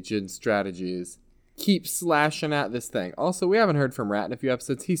obviously Jin's strategy is keep slashing at this thing. Also, we haven't heard from Rat in a few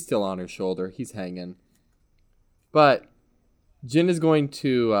episodes. He's still on her shoulder. He's hanging. But Jin is going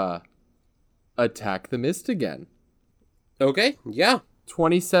to attack the mist again. Okay, yeah.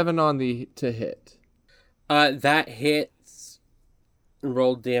 27 on the to hit. That hits.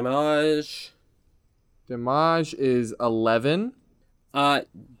 Roll damage. Damage is 11.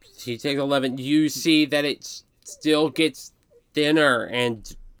 He takes 11. You see that it still gets thinner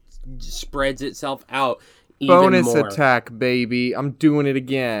and spreads itself out even Bonus more. attack, baby. I'm doing it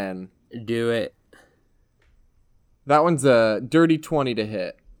again. Do it. That one's a dirty 20 to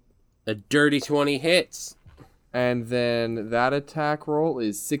hit. A dirty 20 hits. And then that attack roll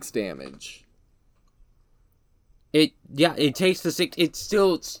is 6 damage. It takes the 6. It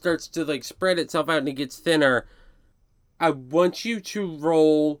still starts to like spread itself out and it gets thinner. I want you to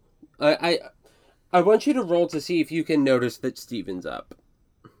roll. I want you to roll to see if you can notice that Steven's up.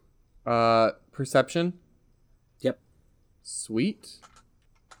 Perception? Yep. Sweet.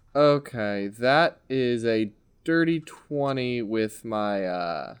 Okay, that is a dirty 20 with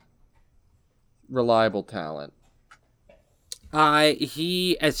my reliable talent. As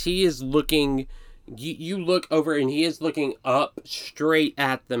he is looking, you look over and he is looking up straight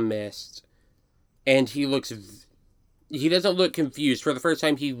at the mist, and he doesn't look confused. For the first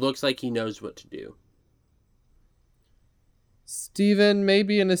time, he looks like he knows what to do. Steven,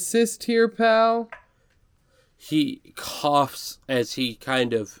 maybe an assist here, pal? He coughs as he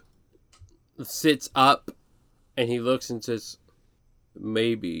kind of sits up, and he looks and says,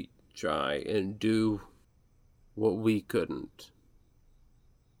 maybe try and do what we couldn't.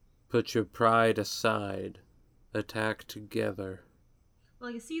 Put your pride aside. Attack together. Well,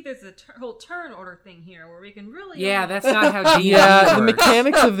 you see, there's a whole turn order thing here where we can really. Yeah, that's not how D&D Yeah, the works.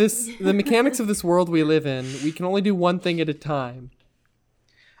 mechanics of this world we live in, we can only do one thing at a time.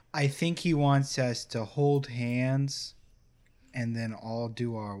 I think he wants us to hold hands and then all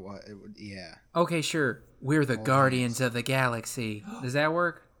do our what? Yeah. Okay, sure. We're the guardians of the galaxy. Does that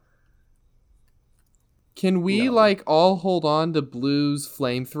work? Can we, all hold on to Blue's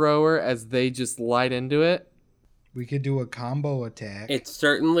flamethrower as they just light into it? We could do a combo attack. It's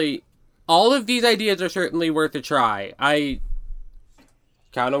certainly... All of these ideas are certainly worth a try. I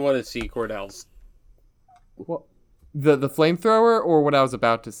kind of want to see Cordell's. Well, the flamethrower or what I was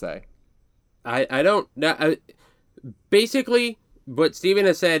about to say? I don't know. Basically, what Steven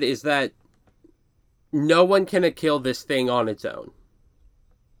has said is that no one can kill this thing on its own.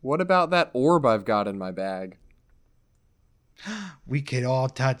 What about that orb I've got in my bag? We could all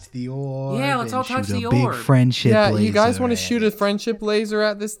touch the orb. Yeah, let's all and touch shoot the a big orb. friendship Yeah, you guys want want to shoot a friendship laser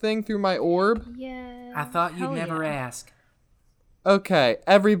at this thing through my orb? Yeah. I thought you'd hell never yeah. ask. Okay,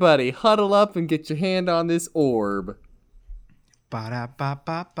 everybody, huddle up and get your hand on this orb.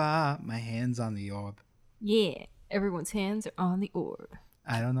 Ba-da-ba-ba-ba. My hand's on the orb. Yeah, everyone's hands are on the orb.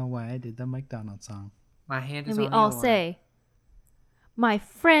 I don't know why I did the McDonald's song. My hand is And we on the all orb. say, "My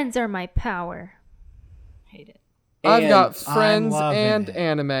friends are my power." Hate it. I've And got friends loving and it.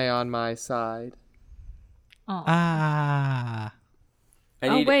 anime on my side. Oh, Ah. I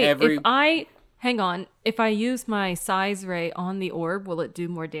need wait. every... Hang on. If I use my size ray on the orb, will it do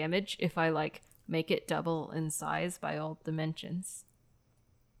more damage if I make it double in size by all dimensions?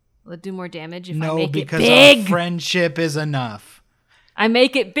 Will it do more damage if I No, make it because big? our friendship is enough. I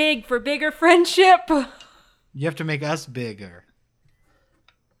make it big for bigger friendship. You have to make us bigger.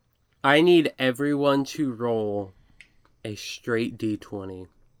 I need everyone to roll a straight D20.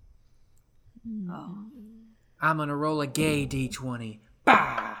 Oh. I'm gonna roll a gay d20.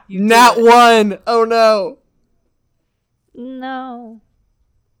 Nat 1! Oh no! No.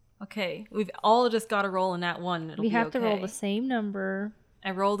 Okay, we've all just got to roll in that one. And it'll We be have to roll okay. the same number.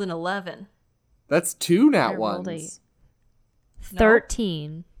 I rolled an 11. That's 2 Nat I rolled a 1s.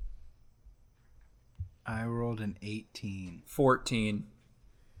 13. I rolled an 18. 14.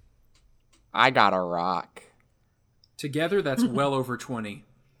 I got a rock. Together, that's well over 20.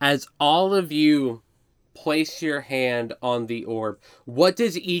 As all of you place your hand on the orb, what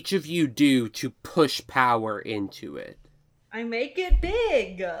does each of you do to push power into it? I make it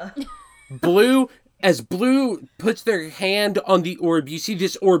big. As Blue puts their hand on the orb, you see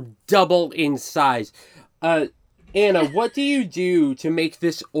this orb double in size. Anna, what do you do to make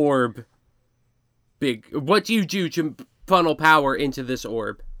this orb big? What do you do to funnel power into this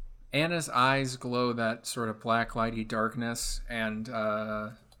orb? Anna's eyes glow that sort of black lighty darkness, and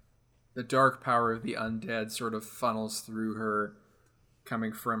the dark power of the undead sort of funnels through her,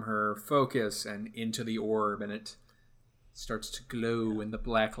 coming from her focus and into the orb, and it starts to glow in the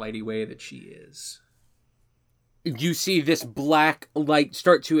black lighty way that she is. You see this black light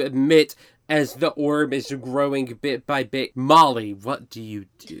start to emit as the orb is growing bit by bit. Molly, what do you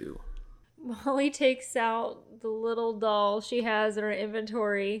do? Molly takes out the little doll she has in her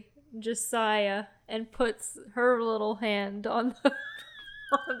inventory, Josiah, and puts her little hand on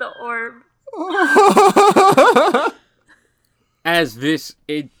the orb. As this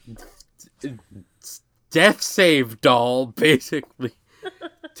death save doll basically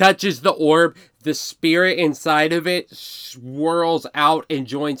touches the orb, the spirit inside of it swirls out and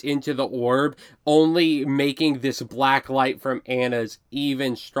joins into the orb, only making this black light from Anna's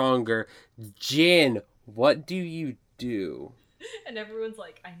even stronger. Jin, what do you do? And everyone's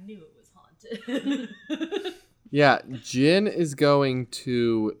like, I knew it was haunted. Yeah, Jin is going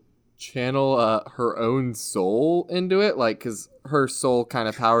to channel her own soul into it, like, because her soul kind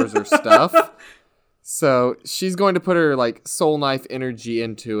of powers her stuff. So she's going to put her, like, soul knife energy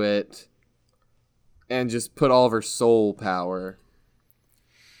into it and just put all of her soul power.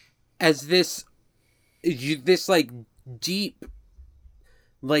 As this like deep,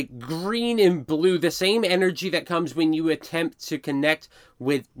 like green and blue, the same energy that comes when you attempt to connect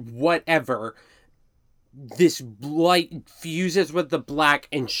with whatever, this light fuses with the black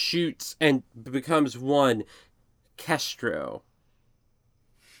and shoots and becomes one. Kestro,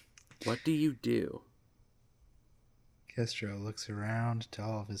 what do you do? Kestro looks around to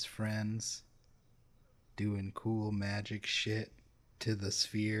all of his friends doing cool magic shit to the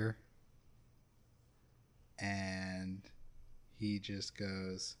sphere. And he just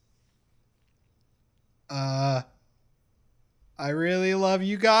goes, I really love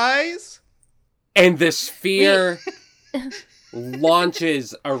you guys. And the sphere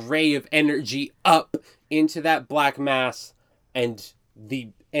launches a ray of energy up into that black mass, and the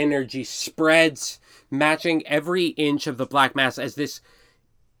energy spreads, matching every inch of the black mass as this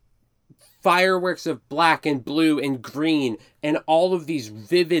fireworks of black and blue and green and all of these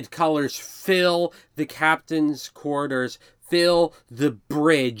vivid colors fill the captain's quarters, fill the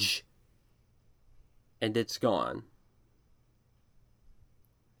bridge, and it's gone.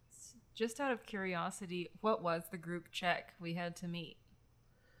 Just out of curiosity, what was the group check we had to meet?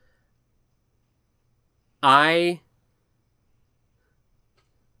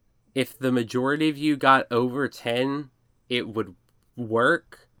 If the majority of you got over 10, it would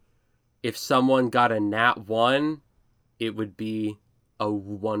work. If someone got a nat 1, it would be a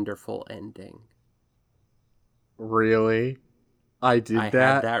wonderful ending. Really? I did I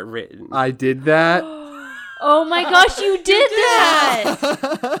that? had that written. I did that? Oh my gosh, you did that!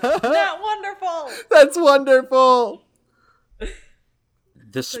 That wonderful! That's wonderful!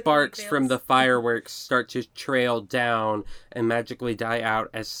 The sparks from the fireworks start to trail down and magically die out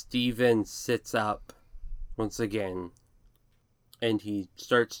as Steven sits up once again. And he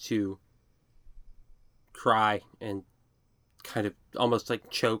starts to cry and kind of almost like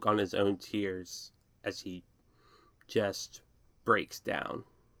choke on his own tears as he just breaks down.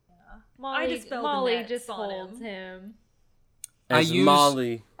 Molly just holds him. As I use-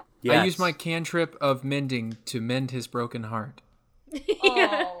 Molly... I Yes. use my cantrip of mending to mend his broken heart.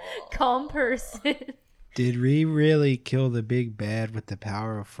 Calm person. Did we really kill the big bad with the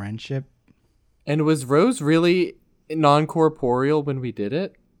power of friendship? And was Rose really non-corporeal when we did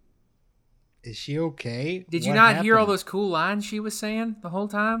it? Is she okay? Did you What not hear all happened? those cool lines she was saying the whole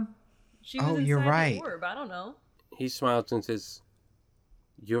time? She was Oh, inside you're the right. orb. I don't know. He smiles and says,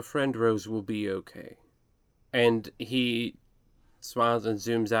 "Your friend Rose will be okay." And he smiles and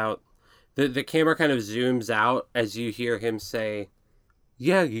zooms out. The camera kind of zooms out as you hear him say,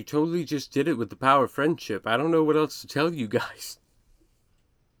 Yeah, you totally just did it with the power of friendship. I don't know what else to tell you guys.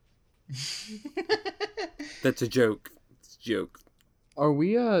 That's a joke. It's a joke. Are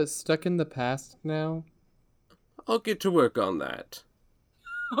we stuck in the past now? I'll get to work on that.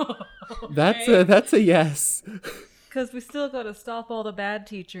 That's a yes. Because we still got to stop all the bad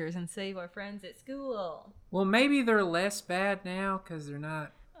teachers and save our friends at school. Well, maybe they're less bad now because they're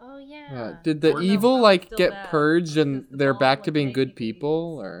not. Oh yeah. Did the Or no, evil probably like still get bad, purged and because the they're bomb back would to being make good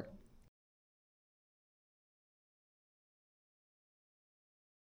people people, or?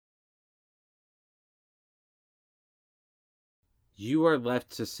 You are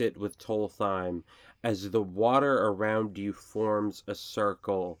left to sit with Toltheim as the water around you forms a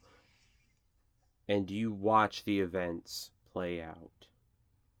circle and you watch the events play out.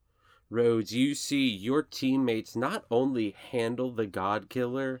 Rose, you see your teammates not only handle the God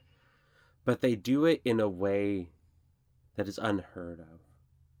Killer, but they do it in a way that is unheard of.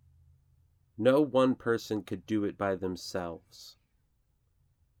 No one person could do it by themselves.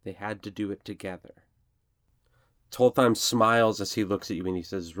 They had to do it together. Toltheim smiles as he looks at you and he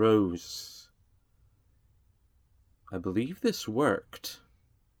says, Rose, I believe this worked.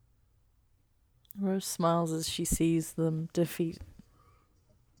 Rose smiles as she sees them defeat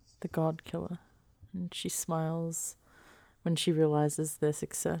the God Killer. And she smiles when she realizes their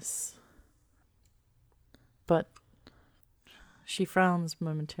success. But she frowns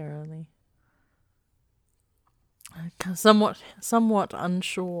momentarily. Somewhat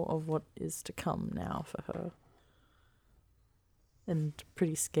unsure of what is to come now for her. And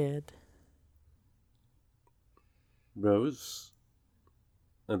pretty scared. Rose,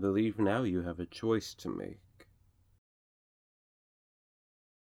 I believe now you have a choice to make.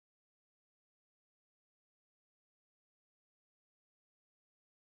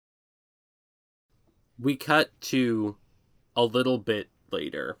 We cut to a little bit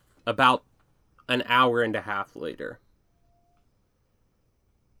later, about an hour and a half later.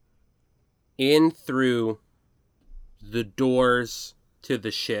 In through the doors to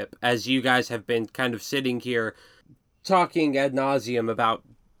the ship, as you guys have been kind of sitting here talking ad nauseum about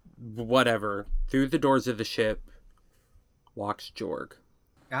whatever, through the doors of the ship walks Jorg.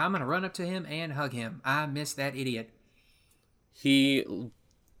 I'm gonna run up to him and hug him. I miss that idiot. He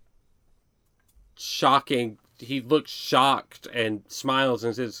looks shocked and smiles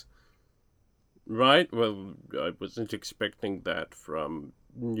and says, Right, well, I wasn't expecting that from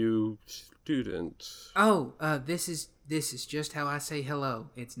new students. Oh, this is just how I say hello.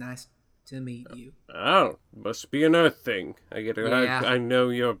 It's nice to meet you. Oh, must be an Earth thing. Yeah. I know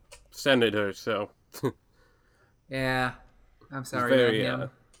you're senator, so. Yeah, I'm sorry Very, about him.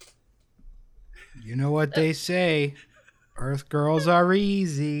 You know what they say. Earth girls are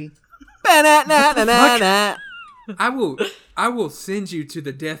easy. I will send you to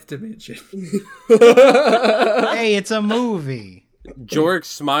the death dimension. Hey, it's a movie. Jorg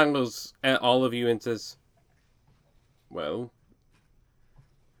smiles at all of you and says, Well,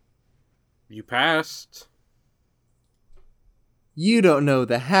 you passed. You don't know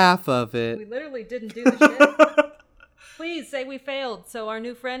the half of We it. literally didn't do the shit. Please say we failed so our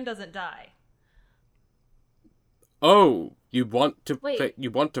new friend doesn't die. Oh, you want to Wait.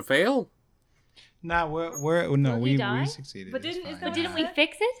 you want to fail? Nah, no, Will he die? we succeeded. But It's didn't- fine. But didn't we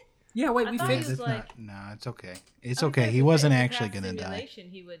fix it? Yeah, wait, I we thought fixed he it. was like- Nah, it's okay. It's I okay. thought He if wasn't if he actually passed gonna die. simulation,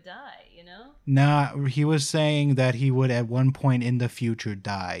 he would die, you know? Nah, he was saying that he would at one point in the future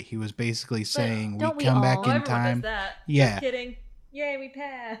die. He was basically saying we don't we come all? back Oh, in everyone time. does that. Yeah. Just kidding. Yay, we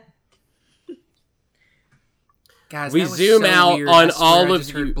passed. Guys, We that was zoom so out weird. on I swear all I of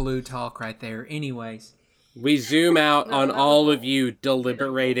just you. heard blue talk right there. Anyways, We zoom out No, on that was all cool. of you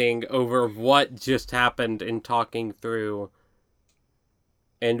deliberating over what just happened and talking through.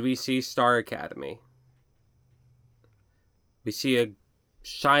 And we see Star Academy. We see a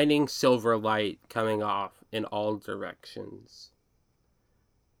shining silver light coming off in all directions.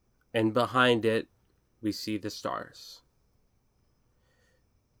 And behind it, we see the stars.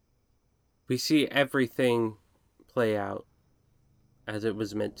 We see everything play out as it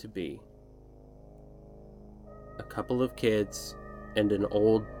was meant to be. A couple of kids and an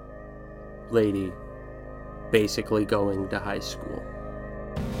old lady basically going to high school.